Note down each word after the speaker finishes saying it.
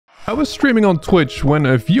I was streaming on Twitch when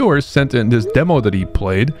a viewer sent in this demo that he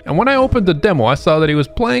played, and when I opened the demo, I saw that he was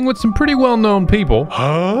playing with some pretty well-known people.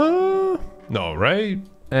 Huh? No, right?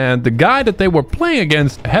 And the guy that they were playing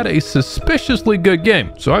against had a suspiciously good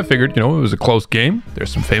game. So I figured, you know, it was a close game. There's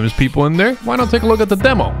some famous people in there. Why not take a look at the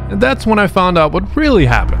demo? And that's when I found out what really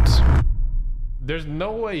happened. There's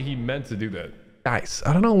no way he meant to do that. Guys,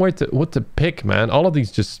 I don't know what to pick, man. All of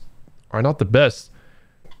these just are not the best.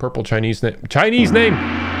 Purple Chinese name. Chinese name!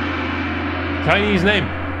 Chinese name.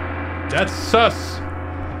 That's sus.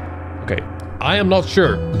 Okay. I am not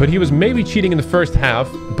sure, but he was maybe cheating in the first half,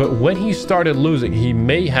 but when he started losing, he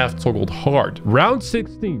may have toggled hard. Round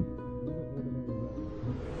 16.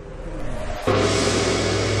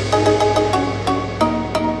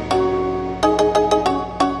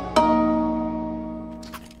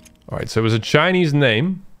 All right, so it was a Chinese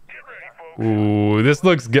name. Ooh, this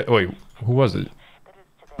looks good. Wait, who was it?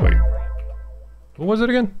 Wait, who was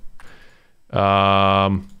it again?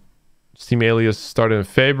 Steam alias started in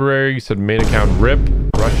February. Said main account RIP.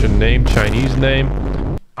 Russian name, Chinese name.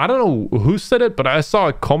 I don't know who said it, but I saw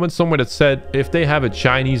a comment somewhere that said if they have a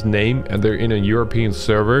Chinese name and they're in a European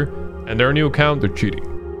server and their new account, they're cheating.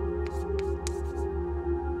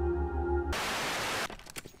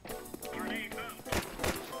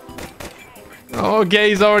 Okay,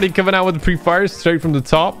 he's already coming out with the pre-fire straight from the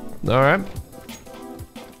top. All right.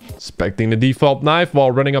 Expecting the default knife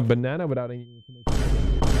while running up banana without any information.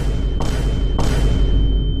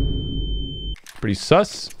 Pretty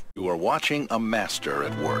sus. You are watching a master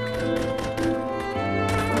at work.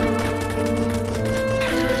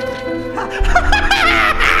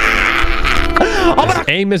 His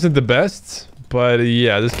aim isn't the best, but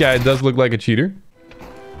yeah, this guy does look like a cheater.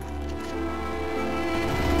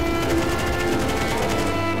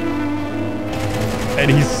 And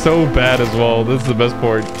he's so bad as well. This is the best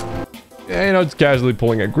part. Yeah, you know, just casually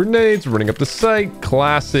pulling out grenades, running up the site.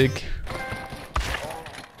 Classic.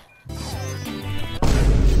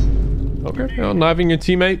 Okay, you know, knifing your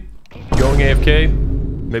teammate. Going AFK.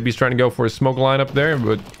 Maybe he's trying to go for a smoke line up there,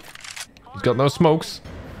 but he's got no smokes.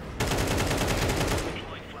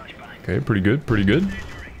 Okay, pretty good, pretty good.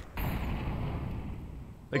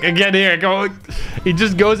 Like, again here, go. He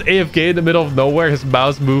just goes AFK in the middle of nowhere. His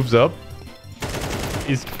mouse moves up.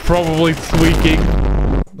 He's probably tweaking.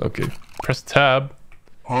 Okay, press tab.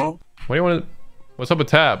 Huh? What do you want to... What's up with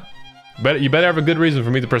tab? You better have a good reason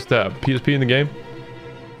for me to press tab. PSP in the game?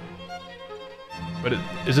 But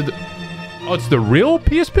is it... Oh, it's the real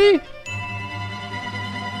PSP?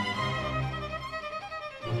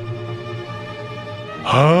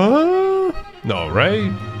 Huh? No,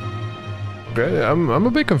 right? Okay, I'm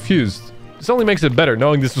a bit confused. This only makes it better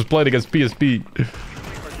knowing this was played against PSP.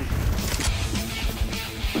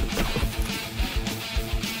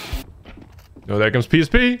 Oh, there comes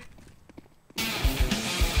PSP.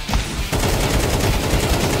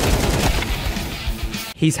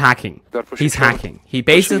 He's hacking. He's hacking.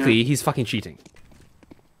 He's fucking cheating.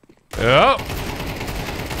 Oh.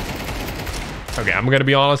 Okay, I'm gonna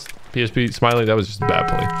be honest. PSP, Smiley, that was just a bad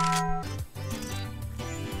play.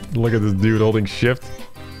 Look at this dude holding shift.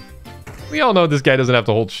 We all know this guy doesn't have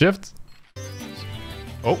to hold shift.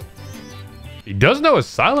 Oh. He does know a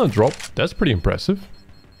silent drop. That's pretty impressive.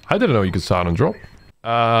 I didn't know you could silent drop.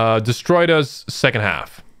 Destroyed us second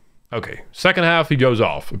half. Okay, second half he goes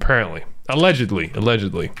off, apparently. Allegedly.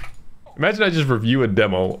 Imagine I just review a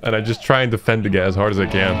demo and I just try and defend the guy as hard as I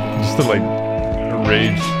can. Just to like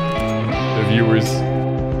enrage the viewers.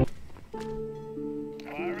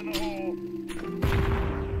 Fire in the hole.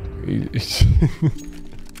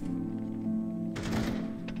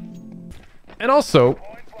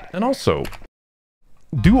 And also,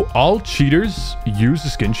 do all cheaters use the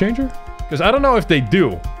skin changer? Because I don't know if they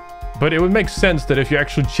do, but it would make sense that if you're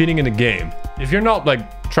actually cheating in a game, if you're not like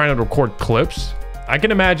trying to record clips, I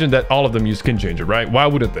can imagine that all of them use skin changer, right? Why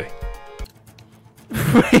wouldn't they?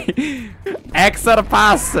 Extra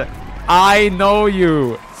pass. I know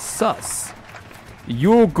you. Sus.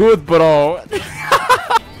 You good, bro.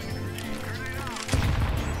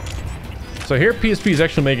 So here PSP is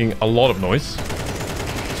actually making a lot of noise.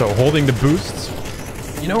 So holding the boosts,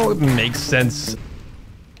 you know, it makes sense.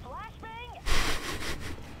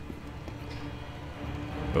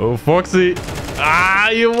 Oh, Foxy. Ah,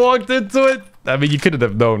 you walked into it. I mean, you couldn't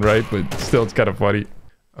have known, right? But still, it's kind of funny.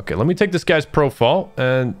 Okay, let me take this guy's profile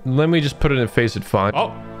and let me just put it in face it fine.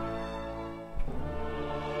 Oh.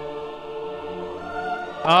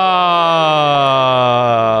 Ah,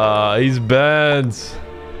 he's banned.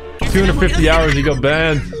 250 hours, he got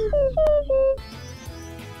banned.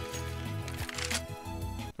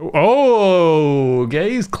 Oh,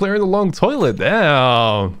 okay, he's clearing the long toilet.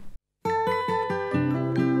 Damn.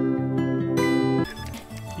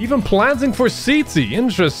 even planting for CT.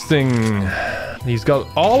 Interesting. He's got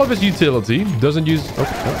all of his utility. Doesn't use...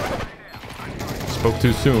 Oh. Spoke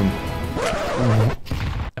too soon.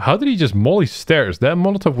 How did he just molly stairs? That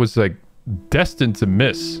Molotov was like destined to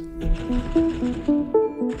miss.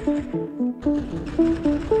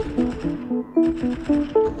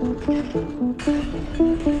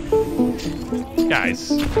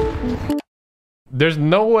 Guys. There's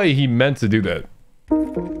no way he meant to do that.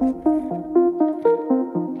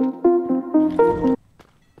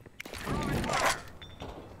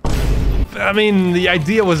 I mean, the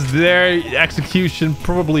idea was there. Execution,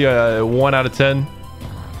 probably a 1 out of 10.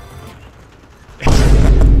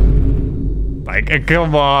 Like,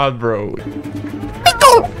 come on, bro.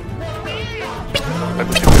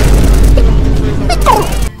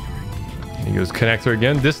 He goes connector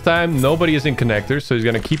again. This time, nobody is in connector, so he's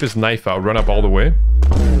gonna keep his knife out, run up all the way.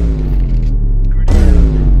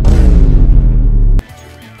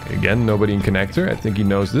 Again, nobody in connector. I think he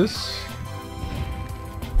knows this.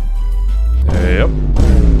 Yep.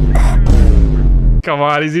 Come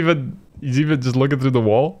on, he's even just looking through the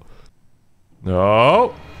wall.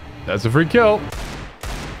 No, that's a free kill.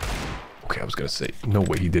 Okay, I was gonna say, no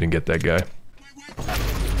way he didn't get that guy.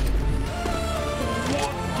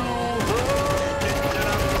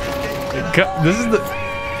 This is the...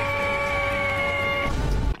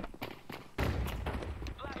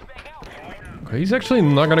 Okay, he's actually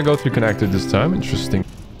not gonna go through connector this time. Interesting.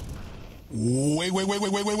 Wait. Oh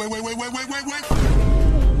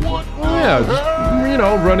yeah, just, you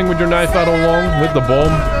know, running with your knife out along with the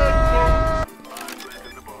bomb.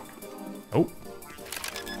 Oh.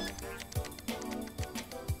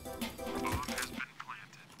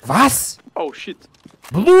 Was? Oh shit.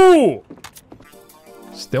 Blue!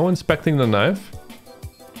 Still inspecting the knife.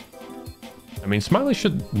 I mean, Smiley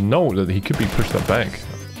should know that he could be pushed up back.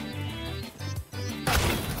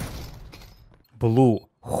 Blue.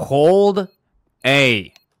 Hold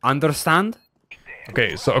A. Understand?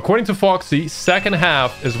 Okay, so according to Foxy, second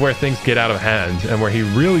half is where things get out of hand and where he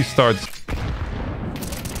really starts...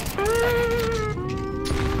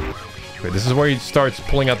 Okay, this is where he starts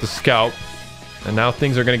pulling out the scout. And now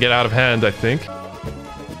things are going to get out of hand, I think.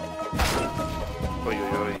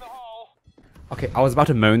 Okay, I was about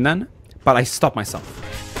to moan then, but I stopped myself.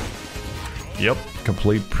 Yep,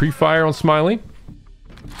 complete pre-fire on Smiley.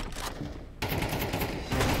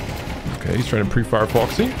 Okay, he's trying to pre-fire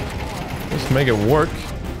Foxy. Let's make it work.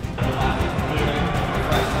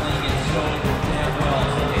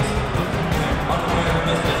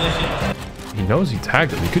 He knows he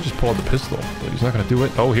tagged it. He could just pull out the pistol, but he's not going to do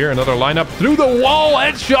it. Oh, here, another lineup through the wall.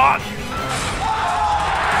 Headshot!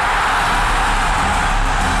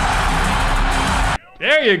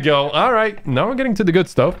 There you go. All right, now we're getting to the good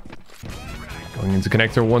stuff. Going into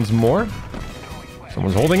connector once more.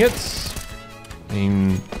 Someone's holding it. I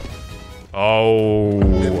mean... Oh,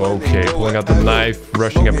 okay. Pulling out the knife,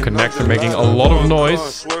 rushing up connector, making a lot of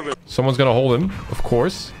noise. Someone's gonna hold him, of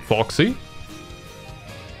course. Foxy.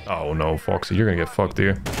 Oh no, Foxy, you're gonna get fucked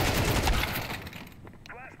here.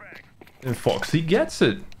 And Foxy gets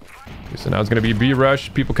it. Okay, so now it's gonna be a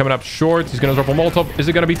B-rush. People coming up short. He's gonna drop a Molotov. Is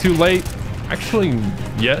it gonna be too late? Actually,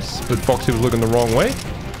 yes, but Foxy was looking the wrong way.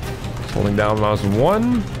 He's holding down mouse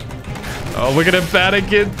 1. Oh, look at him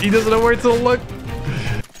panicking. He doesn't know where to look.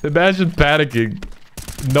 Imagine panicking,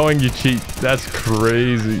 knowing you cheat. That's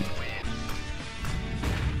crazy.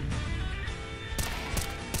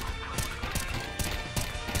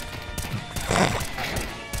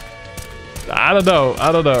 I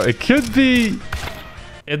don't know. It could be...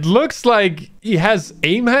 It looks like he has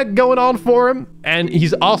aim hack going on for him, and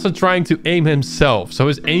he's also trying to aim himself. So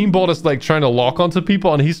his aimbot is like trying to lock onto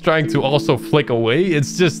people, and he's trying to also flick away.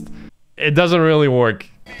 It's just... It doesn't really work.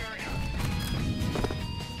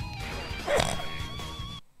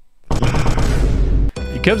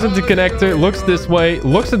 Comes into connector, looks this way,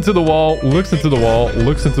 looks into the wall, looks into the wall,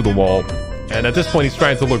 looks into the wall. And at this point, he's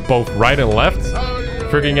trying to look both right and left,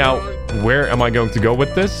 figuring out where am I going to go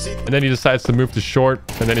with this. And then he decides to move to short,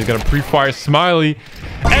 and then he's going to pre-fire Smiley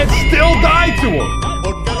and still die to him.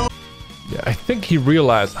 Yeah, I think he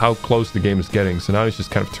realized how close the game is getting, so now he's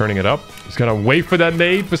just kind of turning it up. He's going to wait for that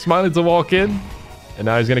nade for Smiley to walk in. And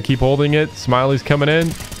now he's going to keep holding it. Smiley's coming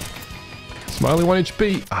in. Smiley 1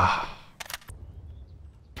 HP. Ah.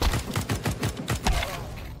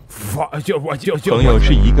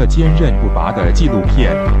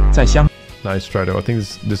 Nice try though. I think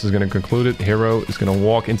this is going to conclude it. Hero is going to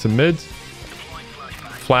walk into mid.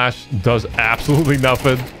 Flash does absolutely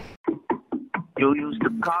nothing. You used to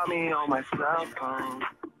call me on my cell phone.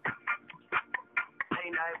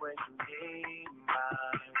 Late night when you need my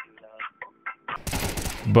love.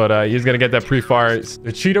 But he's gonna get that pre-fire.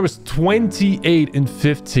 The cheater was 28 and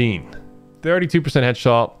 15. 32%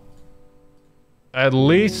 headshot. At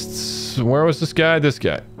least, where was this guy? This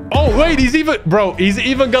guy. Oh, wait, he's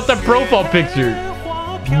even got that profile picture.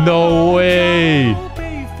 No way.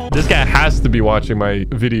 This guy has to be watching my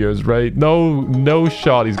videos, right? No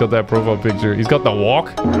shot. He's got that profile picture. He's got the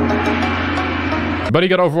walk. But he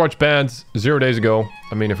got Overwatch banned 0 days ago.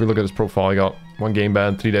 I mean, if we look at his profile, he got 1 game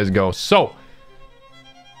ban 3 days ago. So,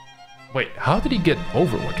 wait, how did he get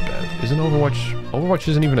Overwatch banned? Isn't Overwatch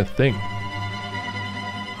isn't even a thing.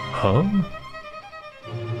 Huh?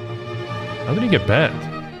 How did he get banned?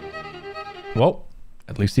 Well,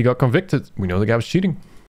 at least he got convicted. We know the guy was cheating.